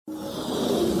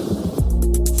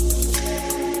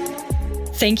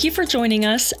Thank you for joining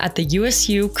us at the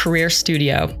USU Career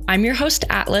Studio. I'm your host,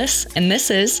 Atlas, and this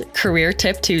is Career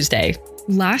Tip Tuesday.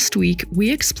 Last week,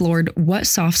 we explored what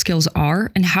soft skills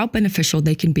are and how beneficial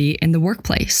they can be in the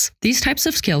workplace. These types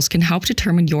of skills can help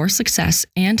determine your success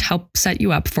and help set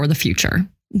you up for the future.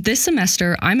 This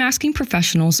semester, I'm asking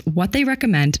professionals what they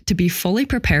recommend to be fully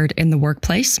prepared in the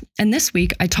workplace. And this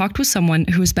week, I talked with someone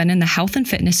who has been in the health and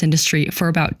fitness industry for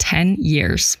about 10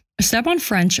 years. Esteban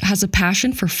French has a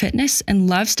passion for fitness and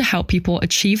loves to help people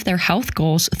achieve their health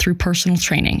goals through personal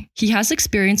training. He has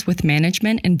experience with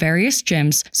management in various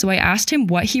gyms, so I asked him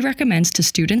what he recommends to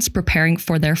students preparing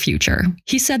for their future.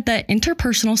 He said that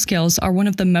interpersonal skills are one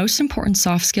of the most important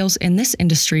soft skills in this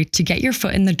industry to get your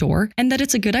foot in the door, and that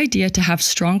it's a good idea to have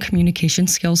strong communication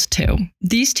skills too.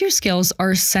 These two skills are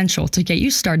essential to get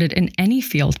you started in any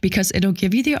field because it'll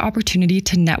give you the opportunity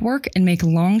to network and make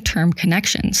long-term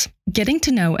connections. Getting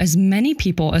to know as many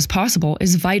people as possible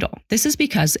is vital. This is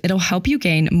because it'll help you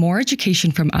gain more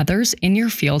education from others in your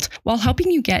field while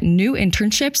helping you get new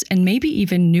internships and maybe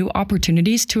even new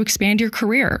opportunities to expand your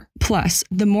career. Plus,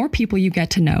 the more people you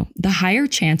get to know, the higher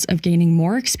chance of gaining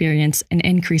more experience and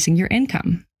increasing your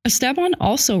income. Esteban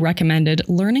also recommended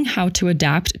learning how to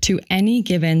adapt to any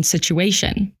given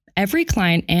situation. Every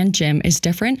client and gym is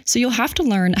different, so you'll have to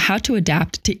learn how to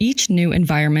adapt to each new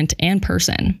environment and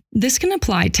person. This can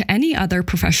apply to any other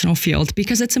professional field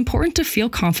because it's important to feel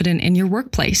confident in your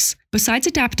workplace. Besides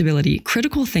adaptability,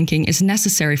 critical thinking is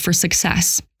necessary for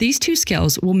success. These two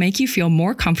skills will make you feel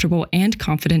more comfortable and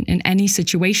confident in any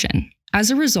situation.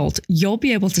 As a result, you'll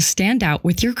be able to stand out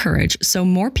with your courage so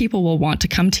more people will want to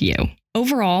come to you.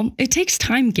 Overall, it takes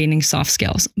time gaining soft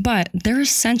skills, but they're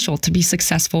essential to be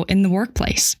successful in the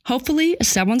workplace. Hopefully,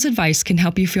 Esteban's advice can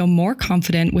help you feel more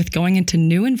confident with going into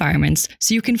new environments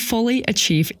so you can fully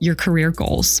achieve your career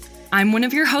goals. I'm one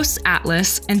of your hosts,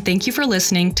 Atlas, and thank you for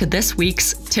listening to this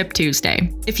week's Tip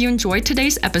Tuesday. If you enjoyed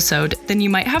today's episode, then you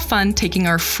might have fun taking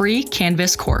our free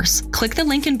Canvas course. Click the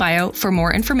link in bio for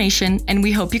more information, and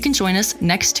we hope you can join us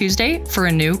next Tuesday for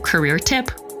a new career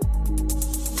tip.